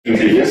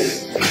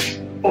Yes.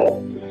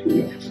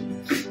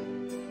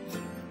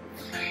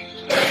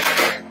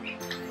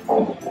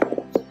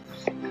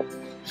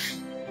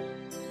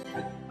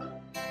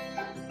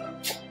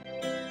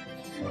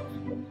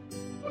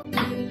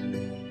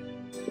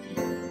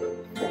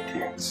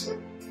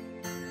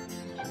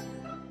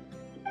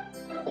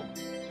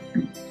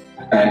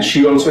 And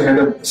she also had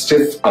a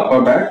stiff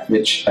upper back,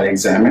 which I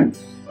examined,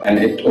 and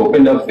it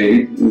opened up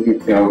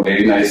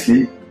very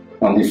nicely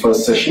on the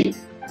first session.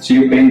 So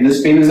your pain,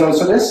 this pain is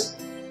also less.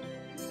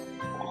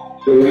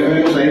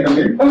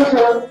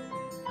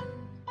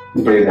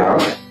 Breathe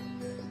out.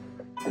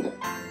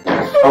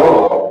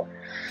 Oh,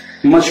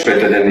 much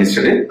better than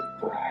yesterday.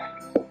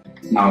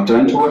 Now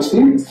turn towards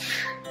me.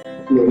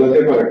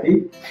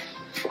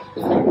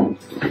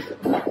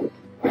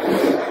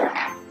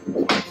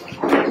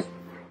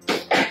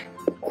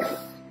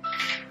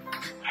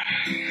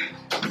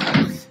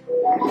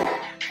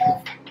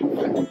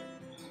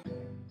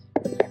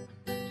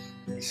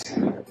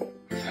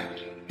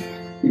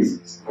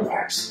 Easy.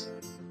 Relax.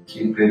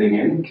 Keep breathing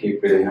in,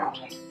 keep breathing out.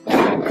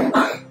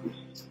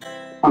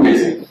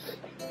 Amazing.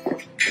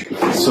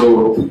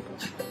 So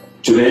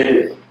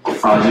today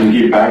आज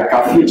इनकी back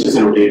काफी अच्छे से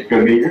rotate कर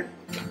रही है,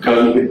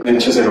 कल इतने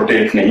अच्छे से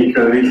रोटेट नहीं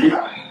कर रही थी.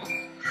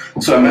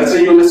 So I'm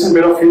say you understand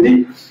a bit of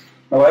Hindi?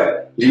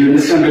 What? Do you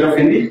understand a bit of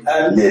Hindi?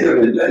 A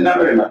little bit, not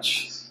very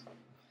much.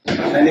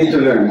 I need to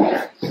learn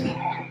more.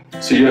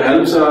 So your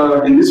helps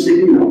are Hindi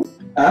speaking, no?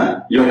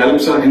 Huh? Your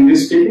helps are Hindi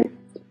speaking?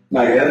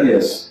 My help,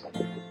 yes.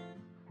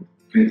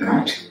 Breathe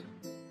out.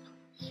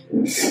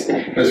 Yes.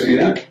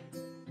 Respira.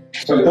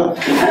 Solta.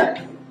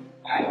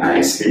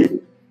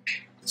 Nicely.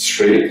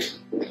 Straight.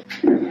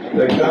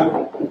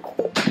 Recta.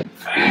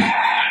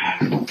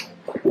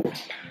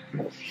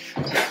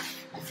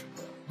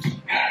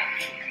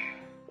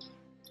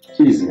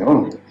 Easy,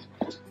 oh.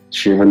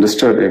 She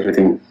understood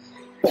everything.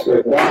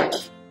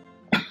 Solta.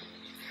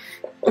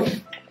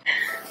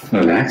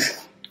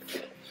 Relax.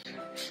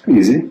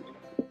 Easy.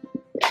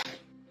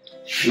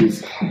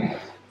 Easy.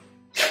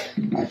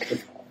 Okay.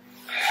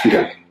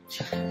 Yeah.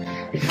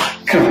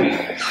 Come on.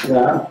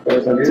 Yeah.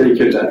 Take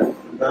your time.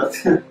 That's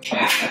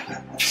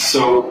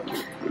So,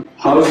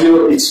 how's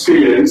your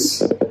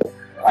experience?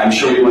 I'm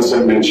sure you must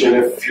have mentioned.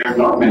 If you have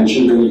not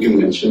mentioned, then you can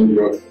mention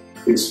your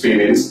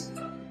experience.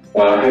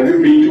 Have you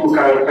been to a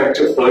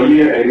chiropractor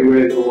earlier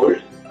anywhere in the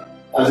world?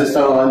 ¿Has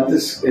estado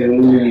antes en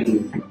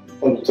un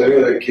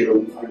consultorio de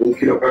algún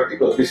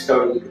quiropráctico? ¿Has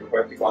visitado algún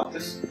quiropráctico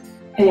antes?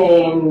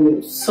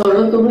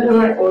 Solo tuve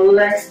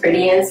una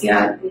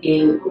experiencia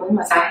de unos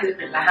masajes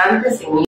relajantes en